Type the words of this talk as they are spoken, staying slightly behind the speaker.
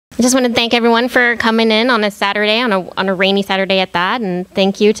I just want to thank everyone for coming in on a Saturday, on a rainy Saturday at that, and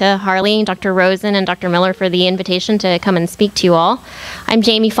thank you to Harley, Dr. Rosen, and Dr. Miller for the invitation to come and speak to you all. I'm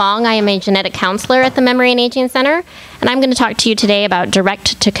Jamie Fong. I am a genetic counselor at the Memory and Aging Center, and I'm going to talk to you today about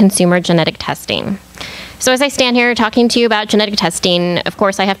direct-to-consumer genetic testing. So as I stand here talking to you about genetic testing, of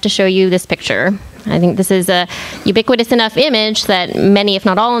course I have to show you this picture. I think this is a ubiquitous enough image that many, if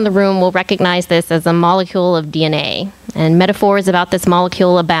not all in the room, will recognize this as a molecule of DNA. And metaphors about this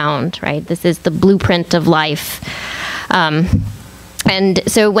molecule abound, right? This is the blueprint of life. And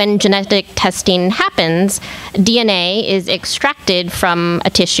so when genetic testing happens, DNA is extracted from a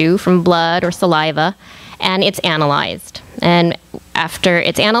tissue, from blood or saliva, and it's analyzed. And after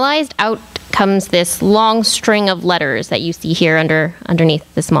it's analyzed, out comes this long string of letters that you see here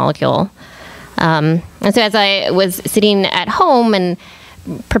underneath this molecule. And so as I was sitting at home and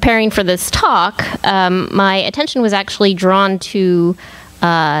preparing for this talk, my attention was actually drawn to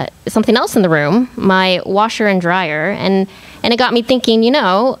something else in the room, my washer and dryer, and it got me thinking, you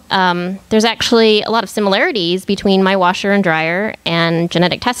know, there's actually a lot of similarities between my washer and dryer and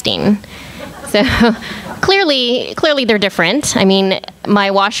genetic testing. So clearly they're different. I mean,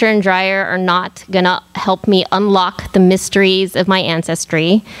 my washer and dryer are not gonna help me unlock the mysteries of my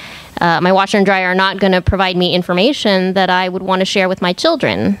ancestry. My washer and dryer are not going to provide me information that I would want to share with my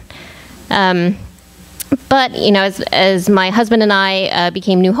children. But, you know, as my husband and I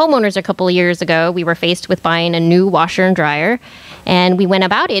became new homeowners a couple of years ago, we were faced with buying a new washer and dryer, and we went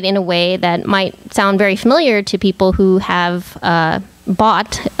about it in a way that might sound very familiar to people who have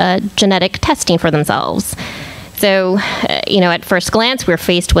bought genetic testing for themselves. So, you know, at first glance, we're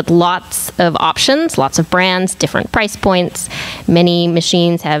faced with lots of options, lots of brands, different price points. Many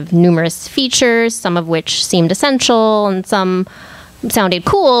machines have numerous features, some of which seemed essential, and some sounded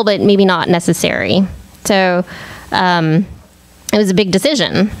cool, but maybe not necessary. So it was a big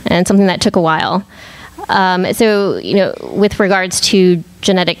decision and something that took a while. So, you know, with regards to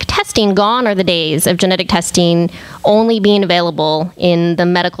genetic testing, gone are the days of genetic testing only being available in the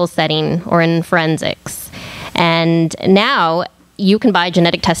medical setting or in forensics. And now you can buy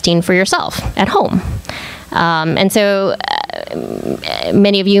genetic testing for yourself at home. And so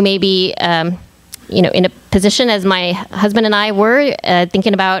many of you may be, you know, in a position as my husband and I were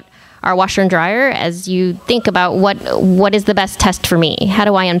thinking about our washer and dryer as you think about what is the best test for me? How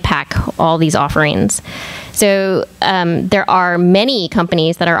do I unpack all these offerings? So there are many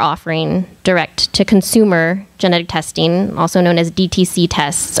companies that are offering direct-to-consumer genetic testing, also known as DTC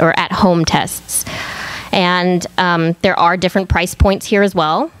tests or at-home tests. And there are different price points here as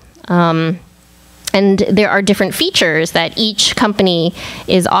well. And there are different features that each company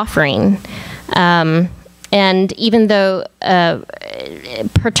is offering. And even though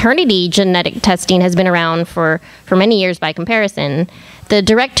paternity genetic testing has been around for many years by comparison, the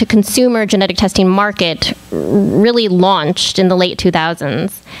direct-to-consumer genetic testing market really launched in the late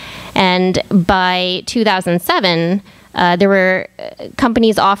 2000s. And by 2007, there were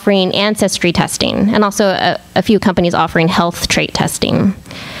companies offering ancestry testing and also a few companies offering health trait testing.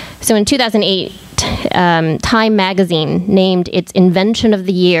 So in 2008, Time magazine named its invention of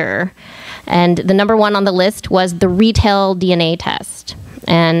the year, and the #1 on the list was the retail DNA test.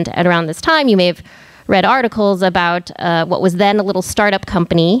 And at around this time, you may have read articles about what was then a little startup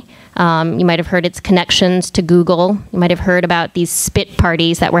company. You might have heard its connections to Google. You might have heard about these spit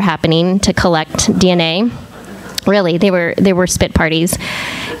parties that were happening to collect DNA. Really, they were spit parties,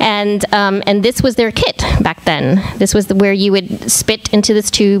 and this was their kit back then. This was where you would spit into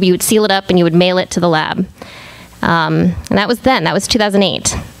this tube, you would seal it up, and you would mail it to the lab. And that was then. That was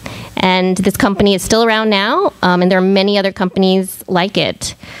 2008. And this company is still around now, and there are many other companies like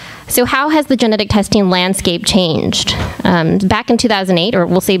it. So how has the genetic testing landscape changed? Back in 2008, or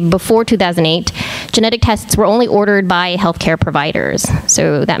we'll say before 2008, genetic tests were only ordered by healthcare providers.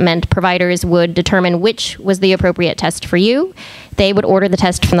 So that meant providers would determine which was the appropriate test for you. They would order the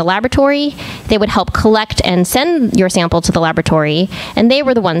test from the laboratory. They would help collect and send your sample to the laboratory, and they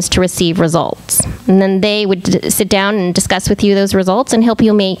were the ones to receive results. And then they would sit down and discuss with you those results and help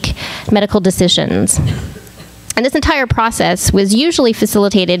you make medical decisions. And this entire process was usually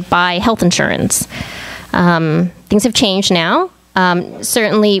facilitated by health insurance. Things have changed now.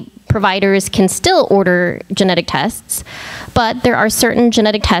 Certainly, providers can still order genetic tests, but there are certain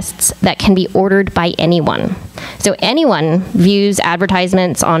genetic tests that can be ordered by anyone. So anyone views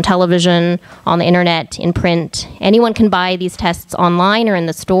advertisements on television, on the internet, in print. Anyone can buy these tests online or in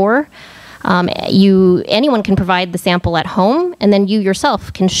the store. Anyone can provide the sample at home, and then you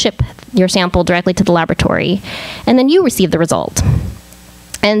yourself can ship your sample directly to the laboratory, and then you receive the result.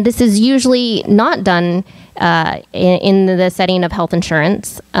 And this is usually not done in the setting of health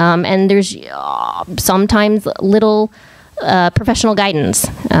insurance, and there's sometimes little professional guidance.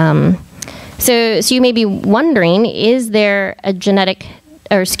 So you may be wondering, is there a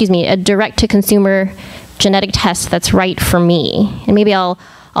direct-to-consumer genetic test that's right for me? And maybe I'll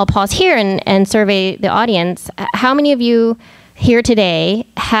pause here and survey the audience. How many of you here today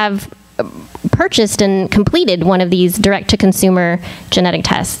have purchased and completed one of these direct-to-consumer genetic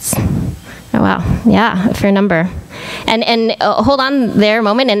tests? Oh, wow. Yeah, a fair number. And hold on there a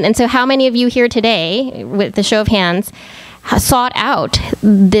moment. And so how many of you here today, with the show of hands, sought out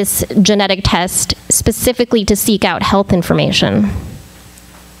this genetic test specifically to seek out health information?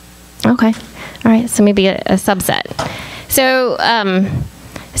 Okay. All right. So maybe a subset. So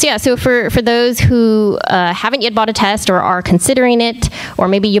for those who haven't yet bought a test or are considering it, or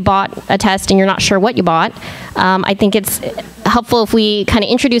maybe you bought a test and you're not sure what you bought, I think it's helpful if we kind of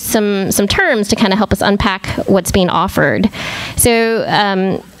introduce some terms to kind of help us unpack what's being offered. So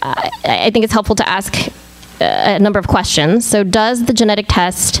I think it's helpful to ask a number of questions. So does the genetic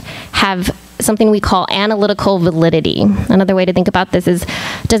test have something we call analytical validity? Another way to think about this is,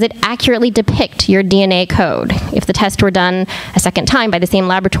 does it accurately depict your DNA code? If the test were done a second time by the same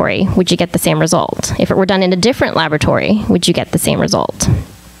laboratory, would you get the same result? If it were done in a different laboratory, would you get the same result?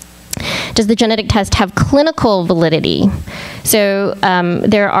 Does the genetic test have clinical validity? So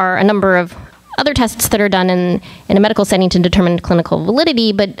there are a number of other tests that are done in a medical setting to determine clinical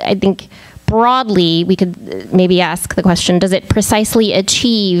validity, but I think broadly, we could maybe ask the question, does it precisely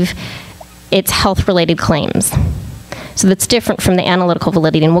achieve its health-related claims? So that's different from the analytical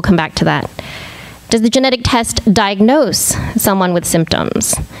validity, and we'll come back to that. Does the genetic test diagnose someone with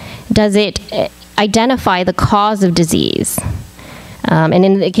symptoms? Does it identify the cause of disease? And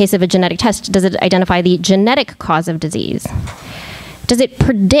in the case of a genetic test, does it identify the genetic cause of disease? Does it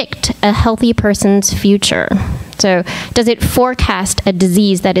predict a healthy person's future? So does it forecast a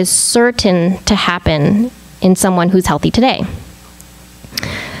disease that is certain to happen in someone who's healthy today?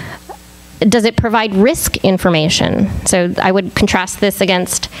 Does it provide risk information? So I would contrast this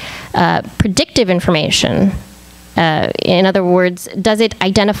against predictive information. In other words, does it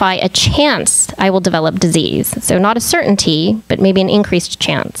identify a chance I will develop disease? So not a certainty, but maybe an increased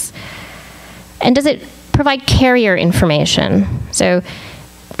chance. And does it provide carrier information? So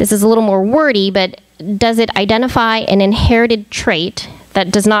this is a little more wordy, but does it identify an inherited trait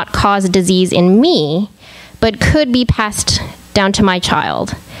that does not cause disease in me, but could be passed down to my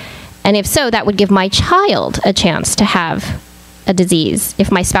child? And if so, that would give my child a chance to have a disease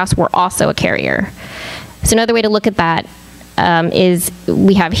if my spouse were also a carrier. So another way to look at that is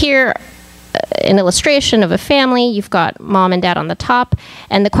we have here an illustration of a family. You've got mom and dad on the top.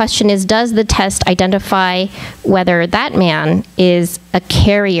 And the question is, does the test identify whether that man is a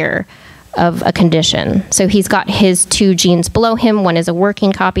carrier of a condition? So he's got his two genes below him. One is a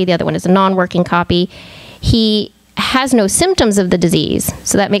working copy. The other one is a non-working copy. He has no symptoms of the disease,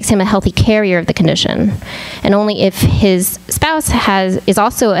 so that makes him a healthy carrier of the condition. And only if his spouse is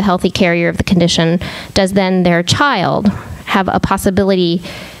also a healthy carrier of the condition does then their child have a possibility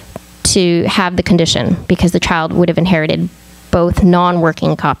to have the condition, because the child would have inherited both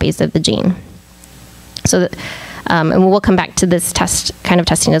non-working copies of the gene. So and we'll come back to this kind of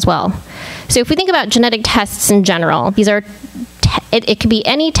testing as well. So if we think about genetic tests in general, these are it could be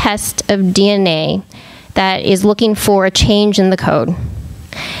any test of DNA that is looking for a change in the code.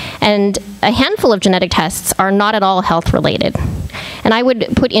 And a handful of genetic tests are not at all health related. And I would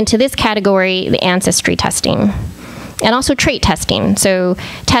put into this category the ancestry testing, and also trait testing. So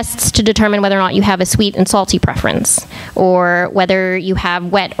tests to determine whether or not you have a sweet and salty preference, or whether you have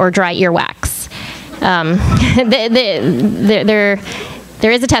wet or dry earwax.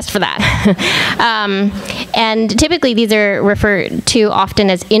 There is a test for that. And typically these are referred to often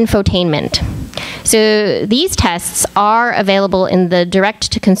as infotainment. So these tests are available in the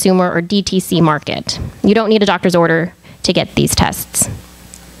direct-to-consumer or DTC market. You don't need a doctor's order to get these tests.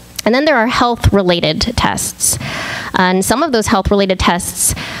 And then there are health-related tests. And some of those health-related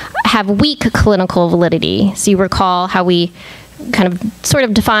tests have weak clinical validity. So you recall how we kind of sort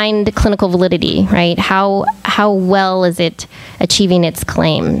of defined clinical validity, right? How well is it achieving its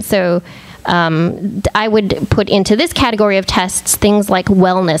claim? So I would put into this category of tests things like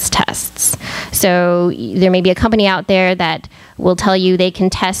wellness tests. So there may be a company out there that will tell you they can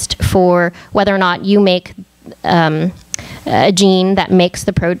test for whether or not you make a gene that makes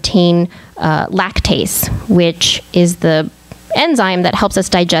the protein lactase, which is the enzyme that helps us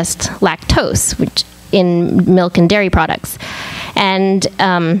digest lactose, which in milk and dairy products. And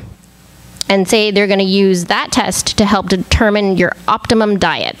and say they're going to use that test to help determine your optimum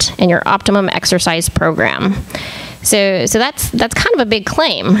diet and your optimum exercise program. So that's kind of a big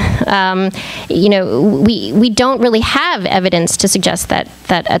claim. We don't really have evidence to suggest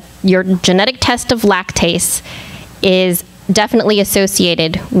that your genetic test of lactase is definitely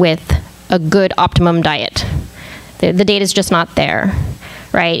associated with a good optimum diet. The data is just not there,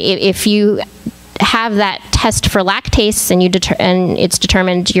 right? If you have that test for lactase and it's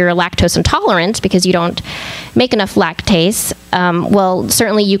determined you're lactose intolerant because you don't make enough lactase, well,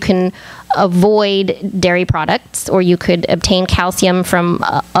 certainly you can avoid dairy products, or you could obtain calcium from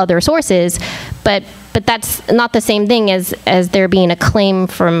other sources, but that's not the same thing as there being a claim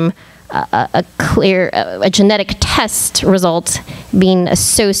from a genetic test result being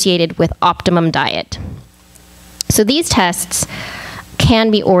associated with optimum diet. So these tests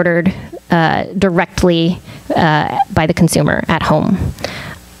can be ordered directly by the consumer at home.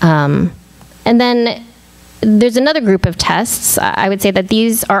 And then there's another group of tests. I would say that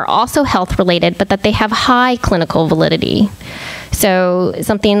these are also health related, but that they have high clinical validity. So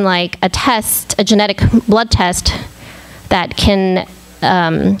something like a genetic blood test that can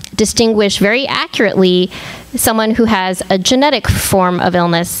distinguish very accurately someone who has a genetic form of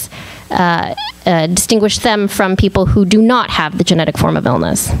illness, distinguish them from people who do not have the genetic form of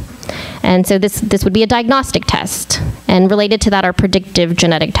illness. And so this would be a diagnostic test. And related to that are predictive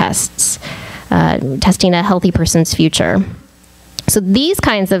genetic tests, testing a healthy person's future. So these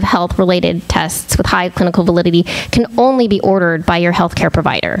kinds of health-related tests with high clinical validity can only be ordered by your healthcare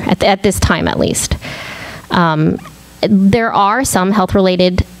provider, at this time at least. There are some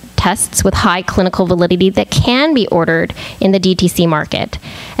health-related tests with high clinical validity that can be ordered in the DTC market.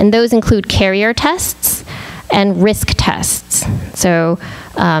 And those include carrier tests and risk tests. So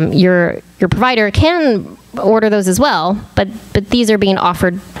your provider can order those as well, but these are being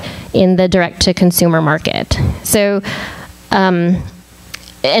offered in the direct-to-consumer market. So, and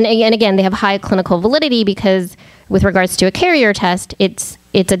again, they have high clinical validity because with regards to a carrier test, it's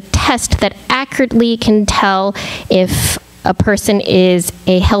a test that accurately can tell if a person is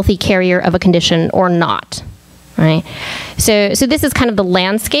a healthy carrier of a condition or not, right? So this is kind of the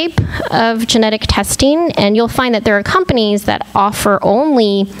landscape of genetic testing, and you'll find that there are companies that offer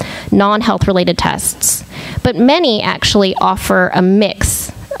only non-health related tests, but many actually offer a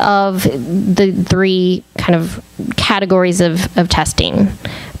mix of the three kind of categories of testing,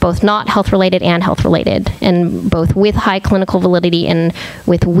 both not health-related and health-related, and both with high clinical validity and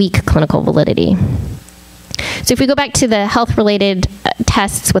with weak clinical validity. So if we go back to the health-related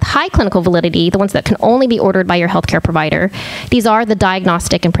tests with high clinical validity, the ones that can only be ordered by your healthcare provider, these are the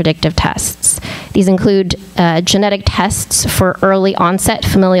diagnostic and predictive tests. These include genetic tests for early onset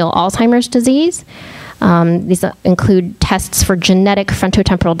familial Alzheimer's disease. These include tests for genetic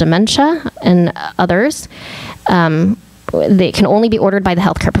frontotemporal dementia and others. They can only be ordered by the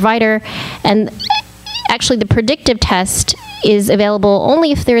healthcare provider. And actually, the predictive test is available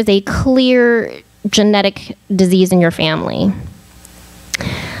only if there is a clear genetic disease in your family.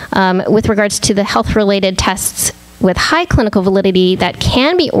 With regards to the health-related tests with high clinical validity that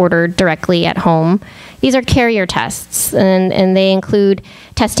can be ordered directly at home, these are carrier tests, and they include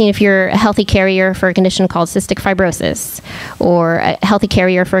testing if you're a healthy carrier for a condition called cystic fibrosis, or a healthy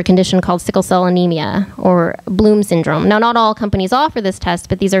carrier for a condition called sickle cell anemia, or Bloom syndrome. Now, not all companies offer this test,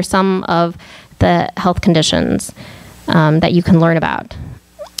 but these are some of the health conditions that you can learn about.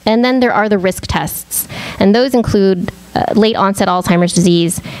 And then there are the risk tests, and those include late onset Alzheimer's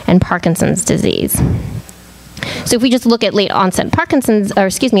disease and Parkinson's disease. So if we just look at late onset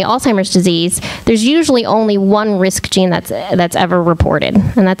Alzheimer's disease, there's usually only one risk gene that's ever reported,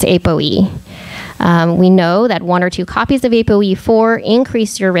 and that's ApoE. We know that 1 or 2 copies of ApoE4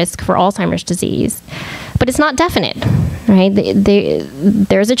 increase your risk for Alzheimer's disease, but it's not definite, right?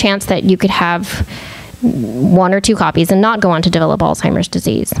 There's a chance that you could have 1 or 2 copies and not go on to develop Alzheimer's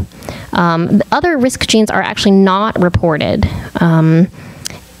disease. The other risk genes are actually not reported.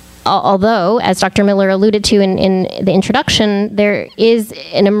 Although, as Dr. Miller alluded to in the introduction, there is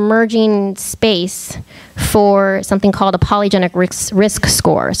an emerging space for something called a polygenic risk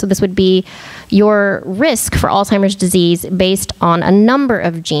score. So this would be your risk for Alzheimer's disease based on a number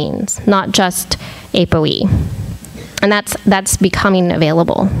of genes, not just ApoE. And that's becoming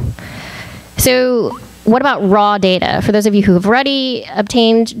available. So what about raw data? For those of you who have already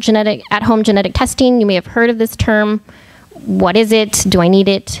obtained at-home genetic testing, you may have heard of this term. What is it? Do I need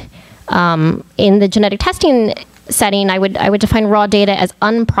it? In the genetic testing setting, I would define raw data as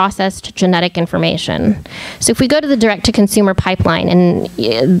unprocessed genetic information. So if we go to the direct-to-consumer pipeline and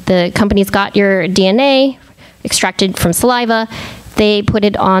the company's got your DNA extracted from saliva, they put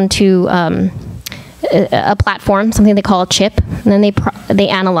it onto a platform, something they call a chip, and then they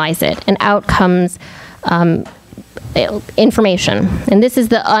analyze it, and out comes information. And this is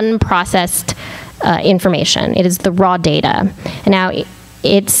the unprocessed information. It is the raw data. And now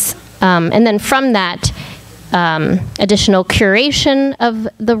it's, and then from that, additional curation of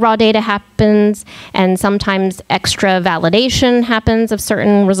the raw data happens, and sometimes extra validation happens of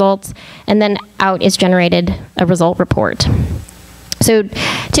certain results, and then out is generated a result report. So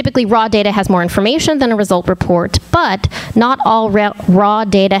typically raw data has more information than a result report, but not all raw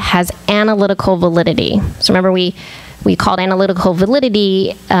data has analytical validity. So remember we called analytical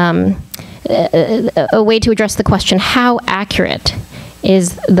validity a way to address the question, how accurate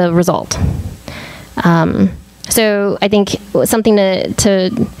is the result? So I think something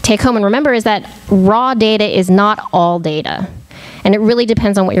to take home and remember is that raw data is not all data. And it really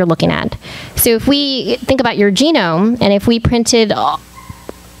depends on what you're looking at. So if we think about your genome, and if we printed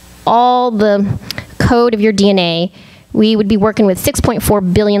all the code of your DNA, we would be working with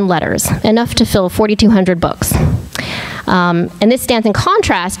 6.4 billion letters, enough to fill 4,200 books. And this stands in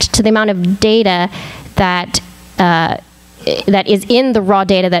contrast to the amount of data that that is in the raw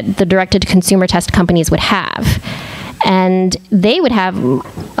data that the direct-to-consumer test companies would have. And they would have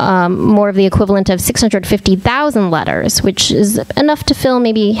more of the equivalent of 650,000 letters, which is enough to fill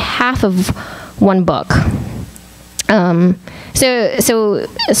maybe half of one book. So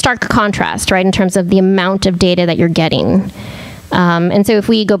a stark contrast, right, in terms of the amount of data that you're getting. And so if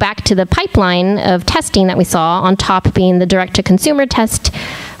we go back to the pipeline of testing that we saw, on top being the direct-to-consumer test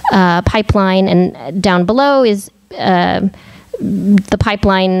pipeline, and down below is the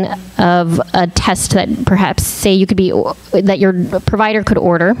pipeline of a test that perhaps, say, you could be, that your provider could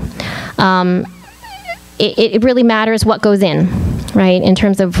order. It really matters what goes in, right, in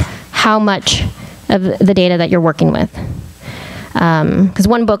terms of how much of the data that you're working with. Because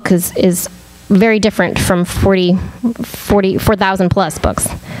one book is very different from 4,000 plus books.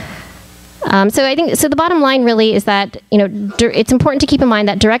 So I think, so the bottom line really is that, you know, it's important to keep in mind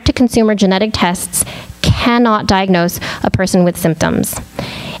that direct-to-consumer genetic tests cannot diagnose a person with symptoms.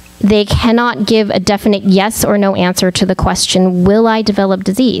 They cannot give a definite yes or no answer to the question, will I develop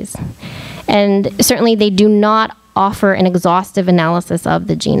disease? And certainly they do not offer an exhaustive analysis of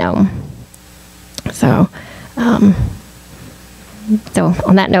the genome. So, so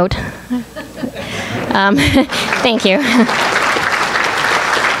on that note, thank you.